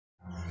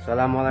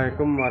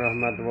Assalamualaikum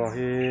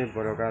warahmatullahi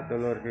wabarakatuh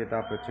lur.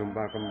 Kita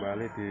berjumpa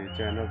kembali di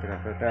channel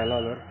telloo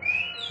lur.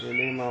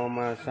 Ini mau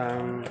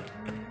masang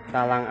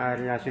talang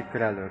airnya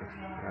Sigra lur.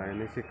 Nah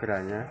ini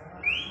Sigranya.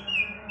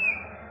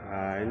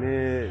 Nah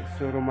ini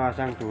suruh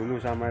masang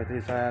dulu sama istri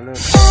saya lur.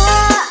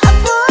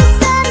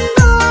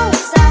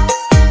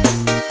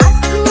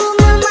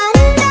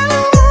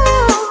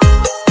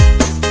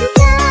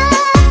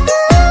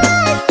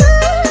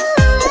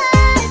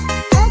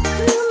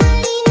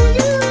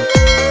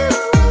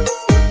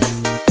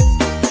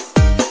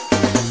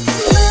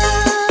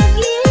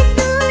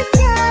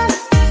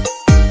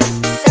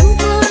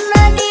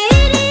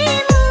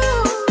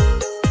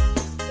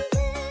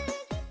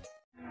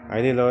 Nah,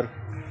 ini lur,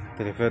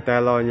 review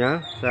telloonya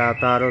saya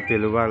taruh di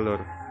luar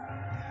lur.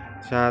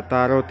 Saya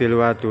taruh di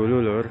luar dulu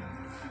lur,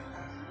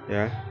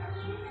 ya.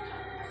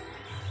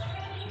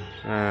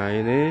 Nah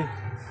ini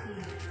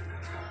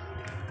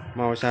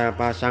mau saya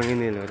pasang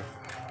ini lur,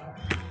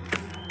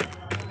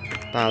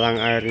 talang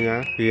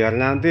airnya, biar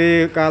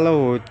nanti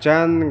kalau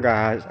hujan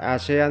nggak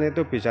ASEAN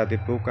itu bisa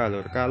dibuka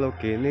lur. Kalau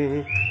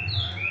gini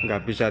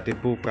nggak bisa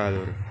dibuka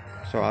lur,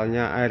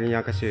 soalnya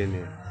airnya ke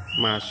sini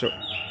masuk.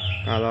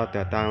 Kalau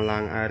ada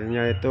talang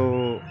airnya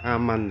itu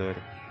aman lur.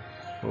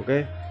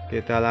 Oke,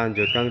 kita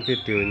lanjutkan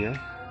videonya.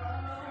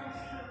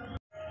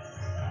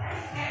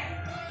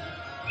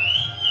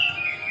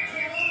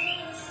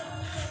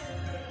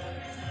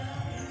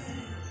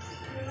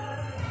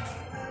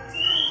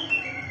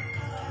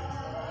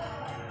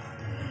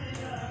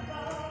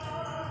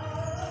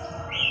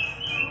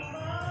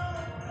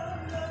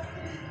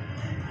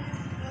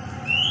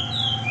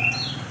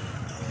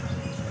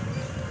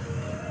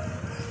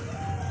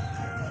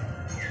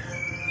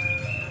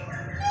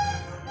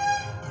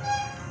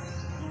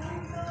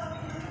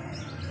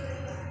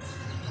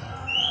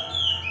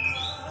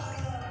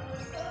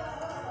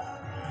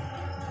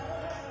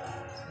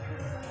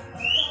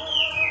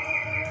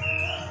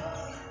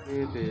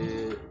 Ini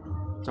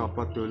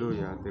dicopot dulu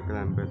ya,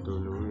 dikelempet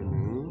dulu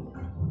ini,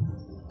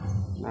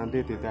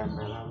 nanti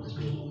ditempel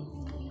begini.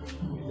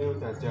 Ini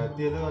udah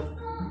jadi lur,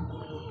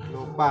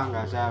 lupa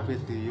nggak saya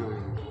video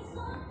ini.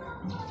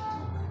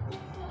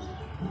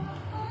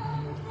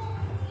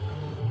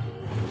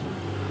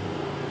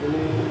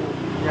 Ini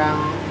yang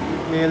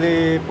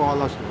milih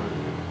polos lur,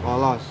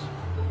 polos.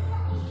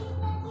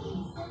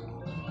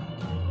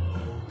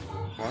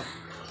 Oh,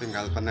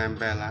 tinggal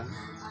penempelan.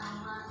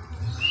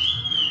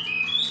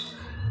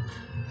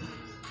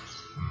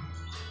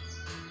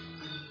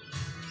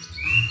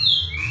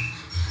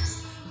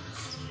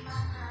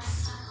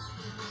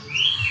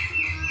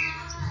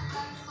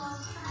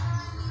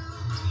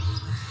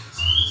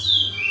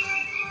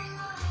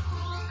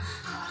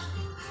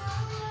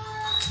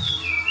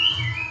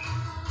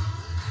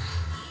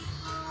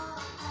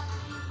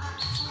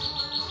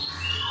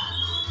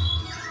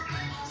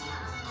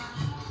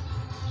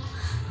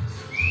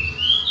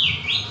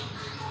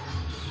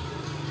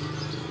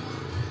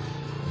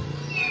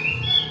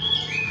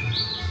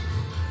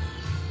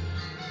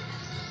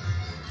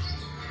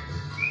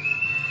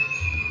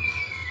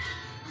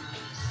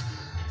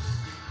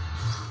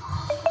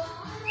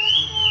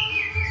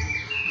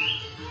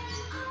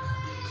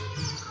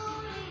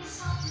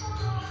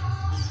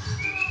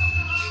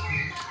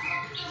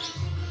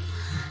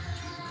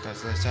 Udah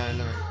selesai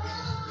loh,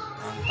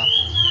 mantap.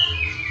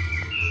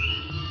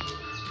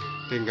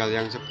 Tinggal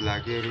yang sebelah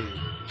kiri.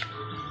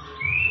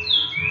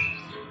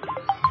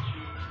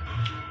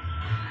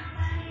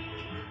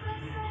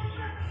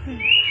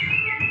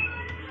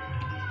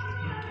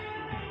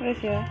 Terus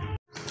ya.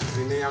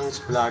 Ini yang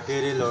sebelah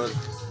kiri loh,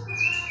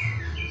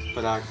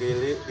 sebelah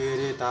kiri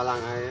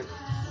talang air.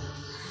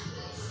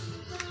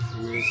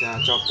 Ini saya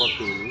copot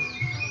dulu.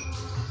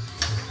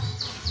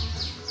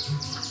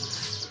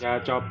 Saya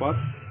copot.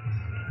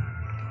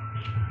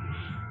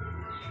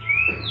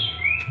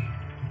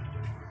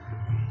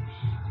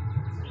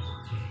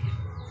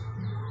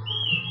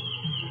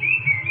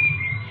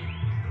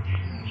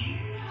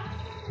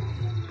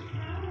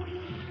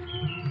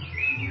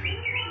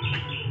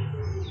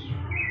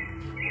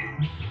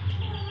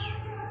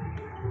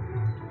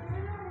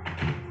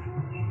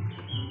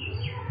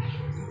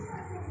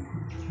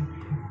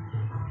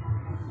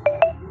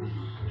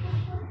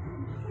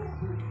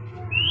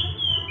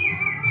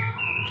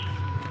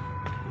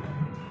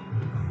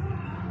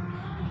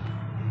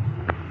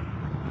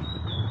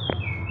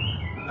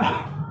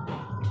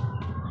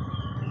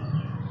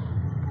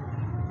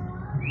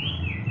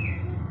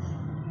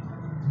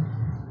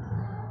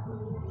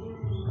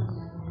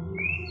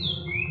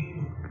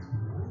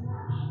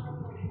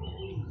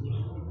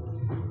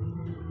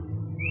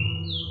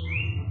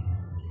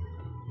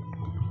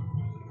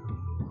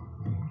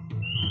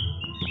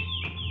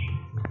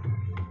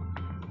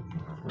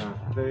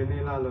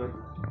 Inilah lur,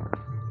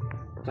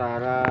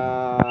 cara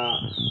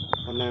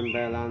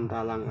penempelan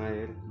talang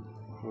air.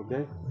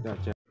 Oke, udah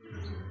jadi,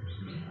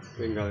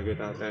 tinggal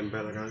kita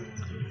tempelkan.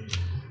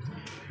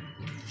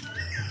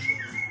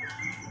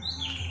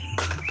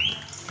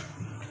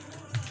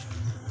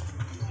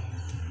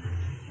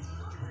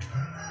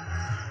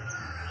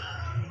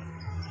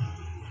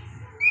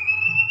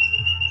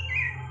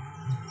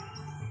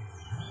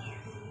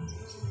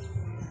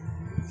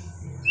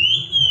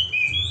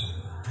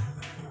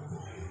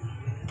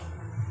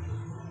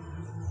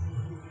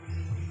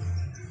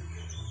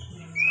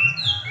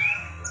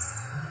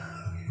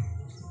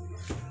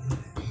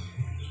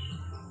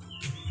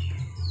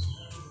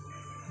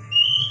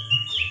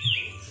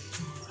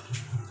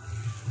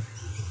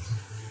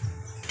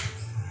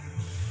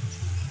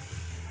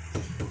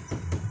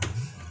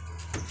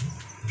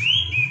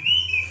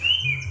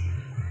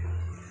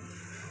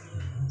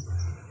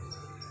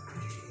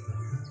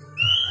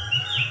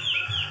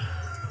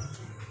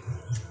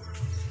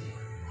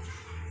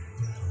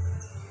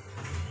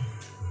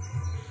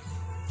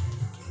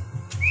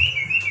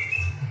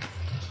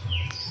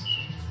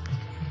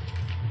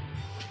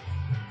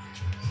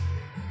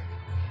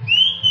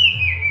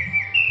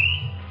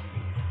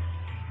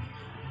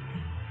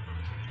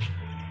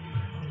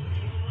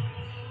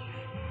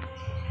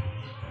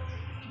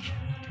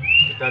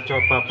 kita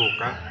coba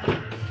buka.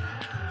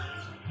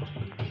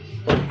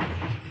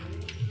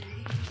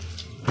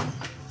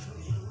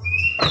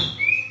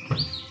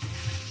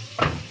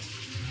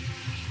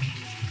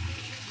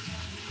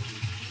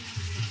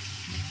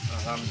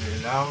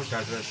 Alhamdulillah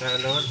udah selesai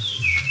lur.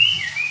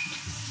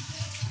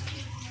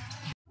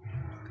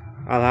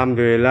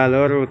 Alhamdulillah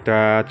lur,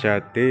 udah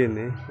jadi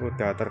ini,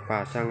 udah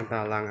terpasang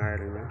talang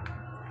airnya.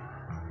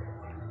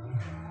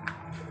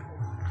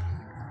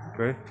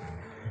 Oke,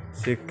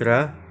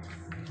 Sigra.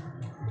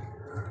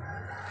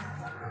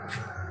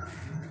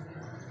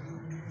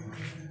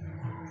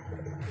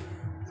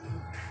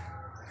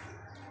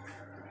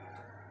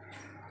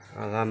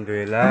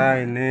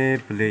 Alhamdulillah ini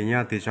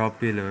belinya di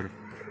Shopee lur.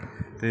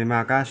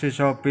 Terima kasih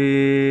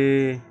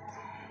Shopee.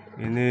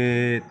 Ini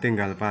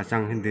tinggal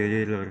pasang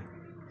sendiri lur.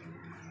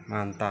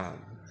 Mantap.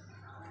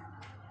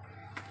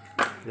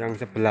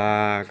 Yang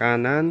sebelah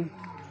kanan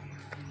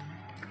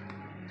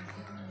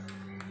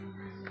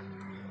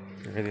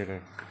ini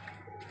lur.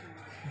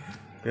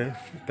 Oke,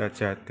 udah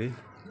jadi.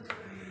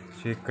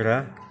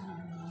 Sigra.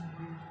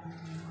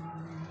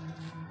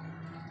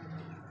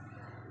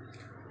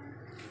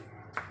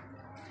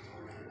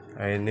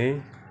 Nah, ini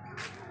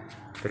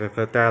terus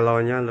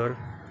telonya lur,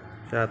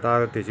 saya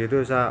taruh di situ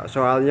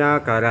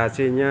soalnya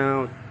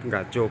garasinya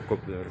nggak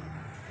cukup lur.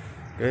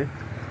 Oke,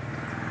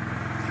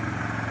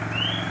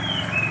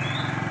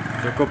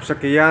 cukup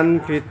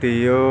sekian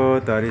video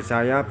dari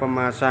saya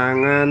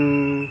pemasangan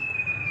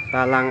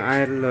talang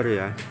air lur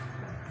ya,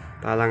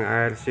 talang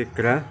air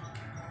Sigra.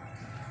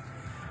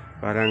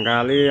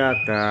 Barangkali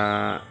ada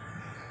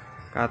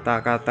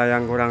kata-kata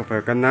yang kurang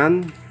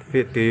berkenan,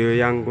 video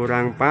yang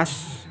kurang pas,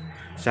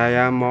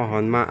 saya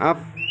mohon maaf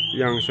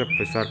yang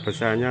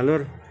sebesar-besarnya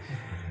lur.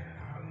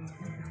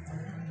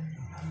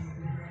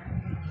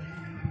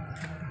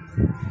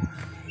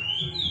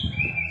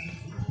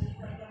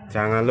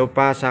 Jangan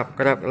lupa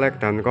subscribe,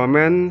 like, dan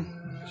komen,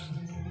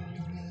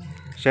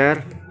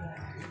 share.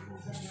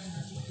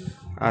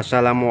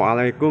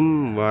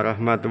 Assalamualaikum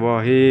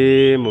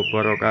warahmatullahi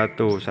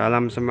wabarakatuh.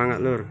 Salam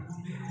semangat lur.